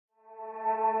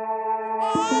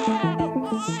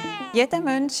Jeder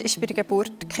Mensch ist bei der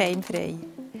Geburt keimfrei.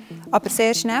 Aber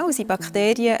sehr schnell sind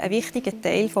Bakterien ein wichtiger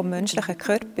Teil des menschlichen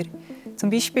Körpers, zum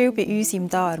Beispiel bei uns im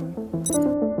Darm.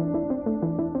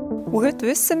 Und heute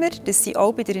wissen wir, dass sie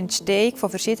auch bei der Entstehung von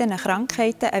verschiedenen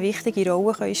Krankheiten eine wichtige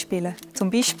Rolle spielen können, zum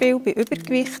Beispiel bei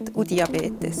Übergewicht und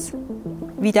Diabetes.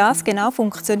 Wie das genau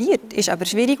funktioniert, ist aber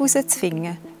schwierig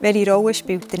herauszufinden. Welche Rolle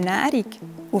spielt die Ernährung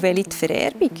und welche die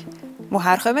Vererbung?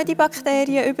 Woher kommen die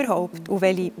Bakterien überhaupt und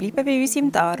welche bleiben bei uns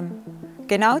im Darm?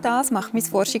 Genau das macht mein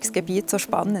Forschungsgebiet so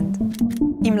spannend.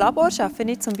 Im Labor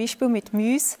arbeite ich zum Beispiel mit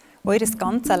Mäusen, die ihr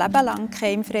ganzes Leben lang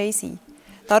keimfrei sind.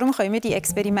 Darum können wir die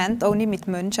Experimente auch nicht mit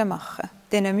Menschen machen.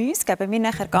 Diesen Mäusen geben wir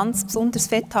nachher ganz besonders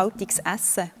fetthaltiges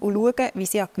Essen und schauen, wie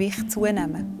sie an Gewicht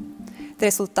zunehmen. Das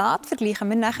Resultat vergleichen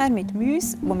wir nachher mit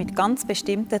Mäusen, die mit ganz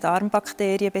bestimmten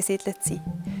Darmbakterien besiedelt sind.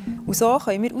 Und so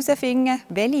können wir herausfinden,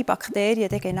 welche Bakterien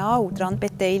denn genau daran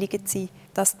beteiligt sind,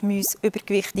 dass die Mäuse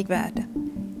übergewichtig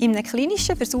werden. In einem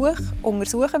klinischen Versuch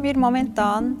untersuchen wir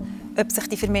momentan, ob sich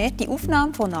die vermehrte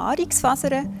Aufnahme von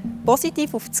Nahrungsfasern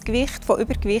positiv auf das Gewicht von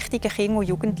übergewichtigen Kindern und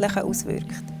Jugendlichen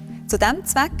auswirkt. Zu diesem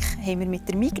Zweck haben wir mit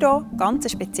der Migros ganz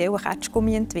einen speziellen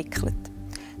Ketschgummi entwickelt.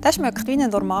 Der schmeckt wie ein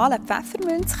normaler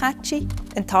Pfefferminzketschi,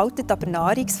 enthält aber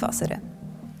Nahrungsfasern.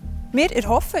 Wir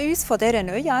erhoffen uns von dieser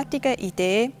neuartigen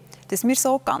Idee, dass wir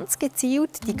so ganz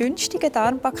gezielt die günstigen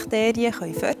Darmbakterien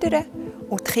fördern können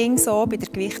und die Kinder so bei der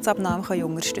Gewichtsabnahme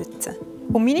unterstützen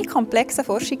können. Um meine komplexen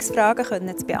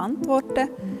Forschungsfragen zu beantworten,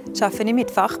 arbeite ich mit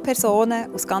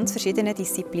Fachpersonen aus ganz verschiedenen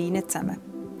Disziplinen zusammen.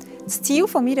 Das Ziel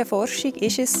meiner Forschung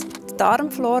ist es, die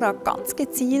Darmflora ganz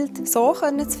gezielt so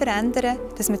zu verändern,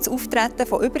 dass man das Auftreten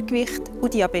von Übergewicht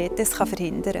und Diabetes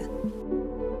verhindern kann.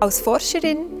 Als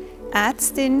Forscherin,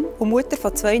 Ärztin und Mutter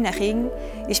von 2 Kindern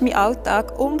ist mein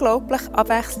Alltag unglaublich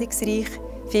abwechslungsreich,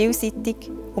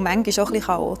 vielseitig und manchmal auch ein bisschen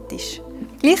chaotisch.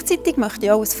 Gleichzeitig möchte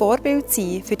ich auch ein Vorbild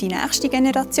sein für die nächste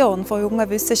Generation von jungen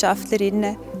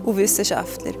Wissenschaftlerinnen und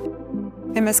Wissenschaftlern.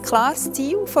 Wenn man ein klares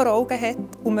Ziel vor Augen hat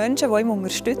und Menschen, die ihn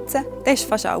unterstützen, dann ist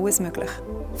fast alles möglich.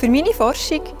 Für meine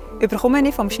Forschung bekomme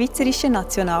ich vom Schweizerischen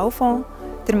Nationalfonds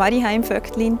den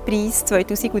Heim-Vögtlin Preis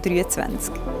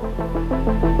 2023.